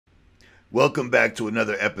Welcome back to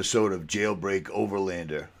another episode of JailBreak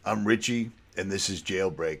Overlander. I'm Richie, and this is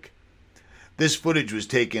JailBreak. This footage was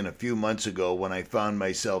taken a few months ago when I found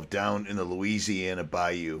myself down in the Louisiana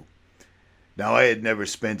Bayou. Now, I had never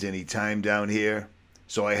spent any time down here,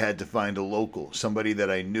 so I had to find a local, somebody that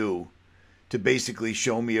I knew, to basically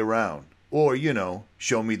show me around, or,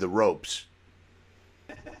 show me the ropes.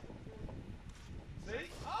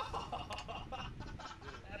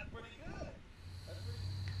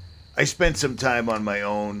 I spent some time on my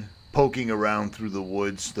own, poking around through the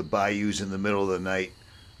woods, the bayous in the middle of the night,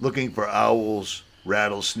 looking for owls,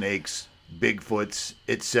 rattlesnakes, Bigfoots,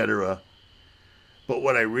 etc. But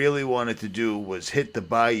what I really wanted to do was hit the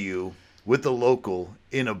bayou with a local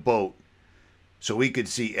in a boat so we could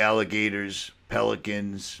see alligators,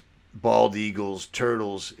 pelicans, bald eagles,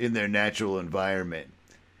 turtles in their natural environment.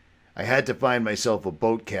 I had to find myself a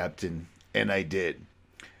boat captain, and I did.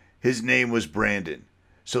 His name was Brandon.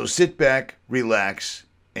 So sit back, relax,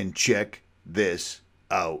 and check this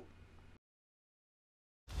out.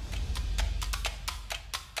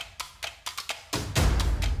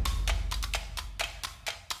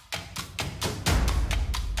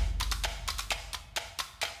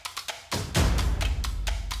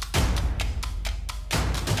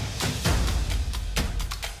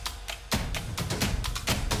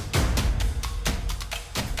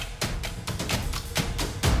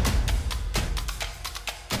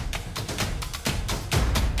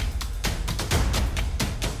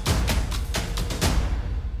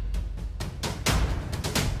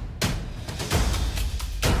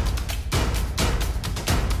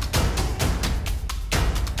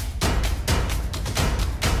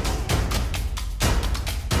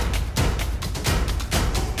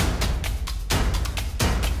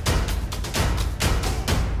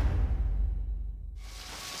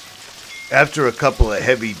 After a couple of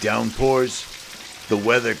heavy downpours, the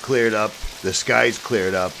weather cleared up, the skies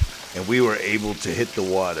cleared up, and we were able to hit the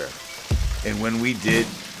water. And when we did,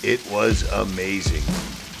 it was amazing.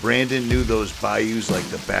 Brandon knew those bayous like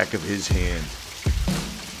the back of his hand.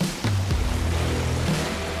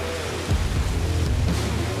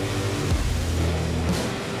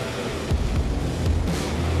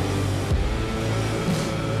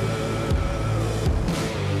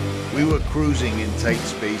 We were cruising in tight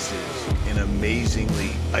spaces, in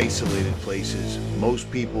amazingly isolated places most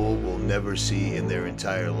people will never see in their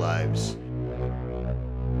entire lives.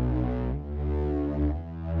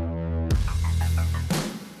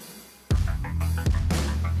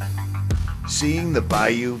 Seeing the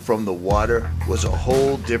bayou from the water was a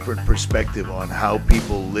whole different perspective on how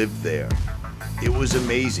people lived there. It was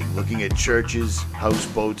amazing looking at churches,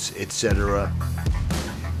 houseboats, etc.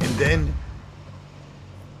 And then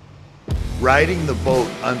riding the boat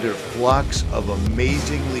under flocks of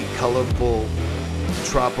amazingly colorful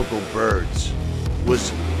tropical birds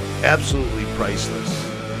was absolutely priceless.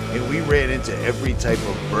 And we ran into every type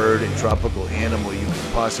of bird and tropical animal you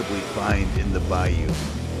could possibly find in the bayou.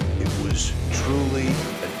 It was truly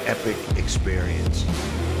an epic experience.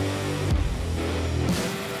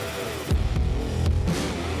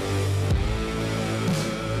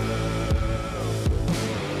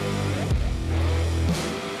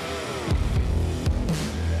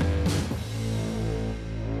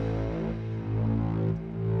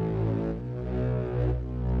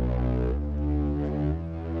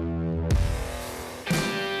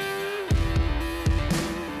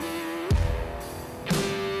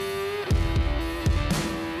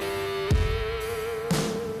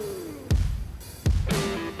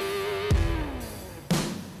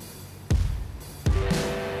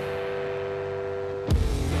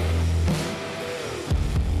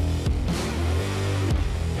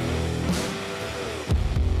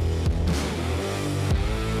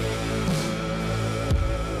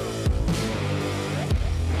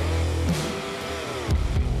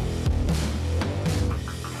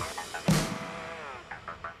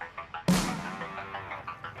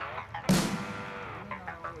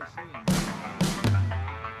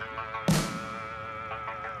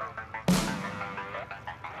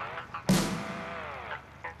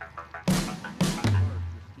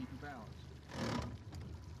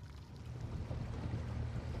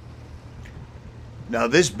 Now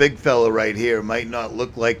this big fella right here might not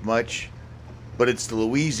look like much, but it's the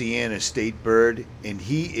Louisiana state bird, and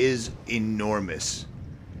he is enormous.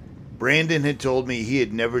 Brandon had told me he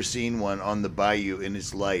had never seen one on the bayou in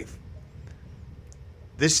his life.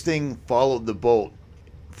 This thing followed the boat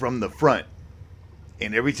from the front,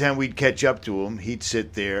 and every time we'd catch up to him, he'd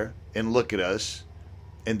sit there and look at us,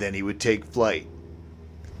 and then he would take flight.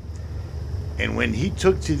 And when he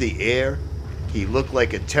took to the air, He looked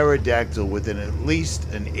like a pterodactyl with at least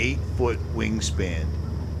an 8-foot wingspan.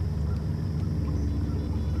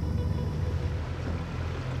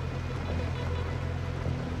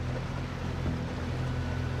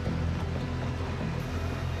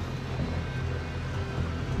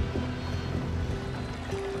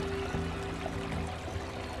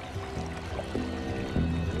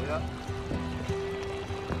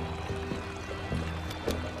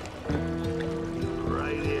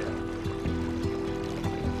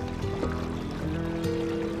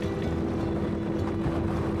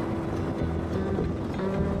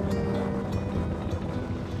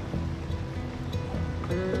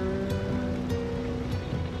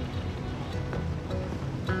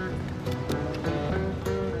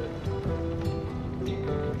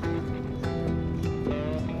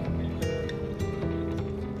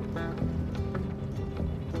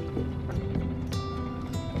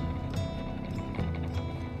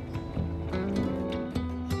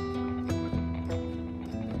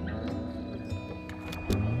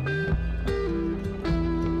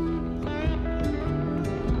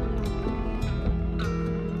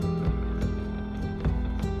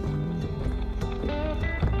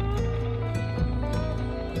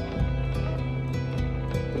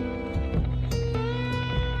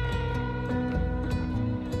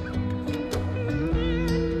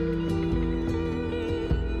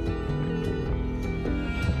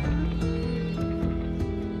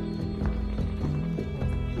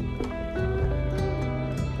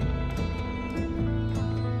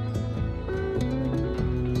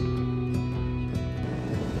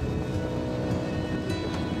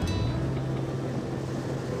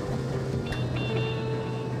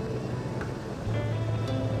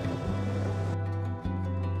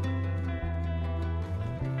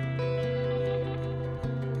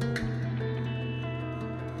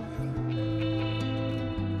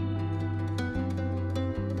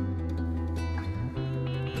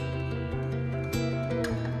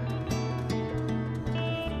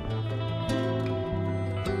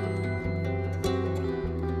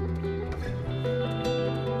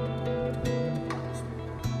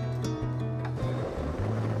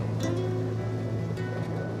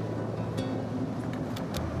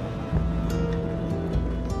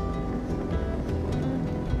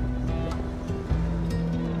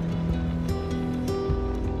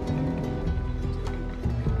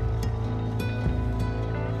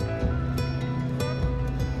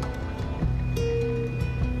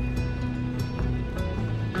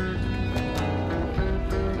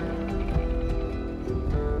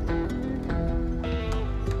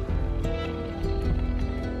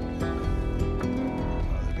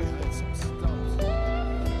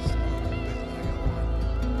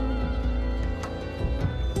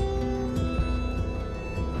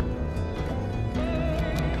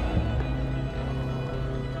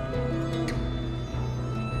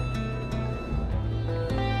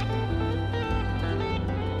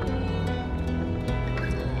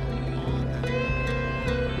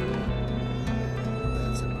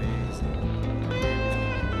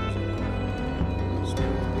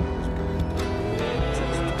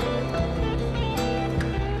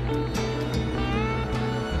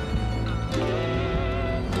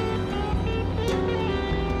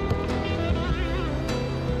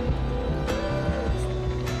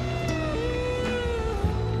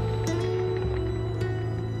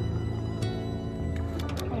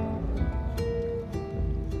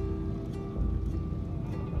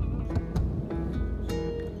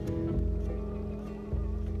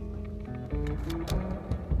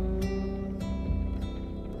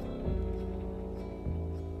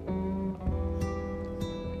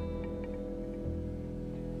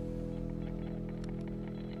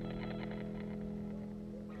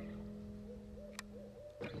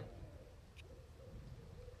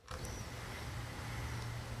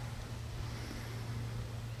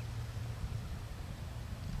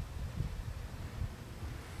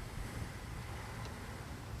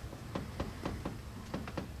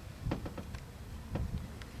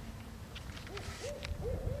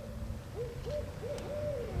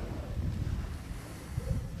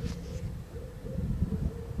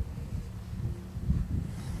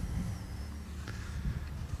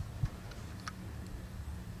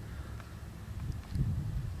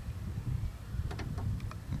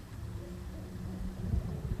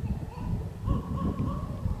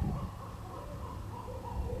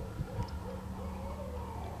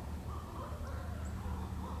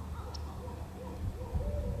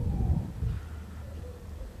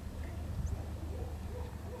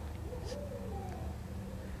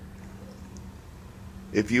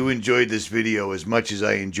 If you enjoyed this video as much as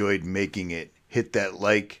I enjoyed making it, hit that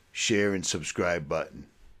like, share, and subscribe button.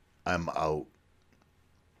 I'm out.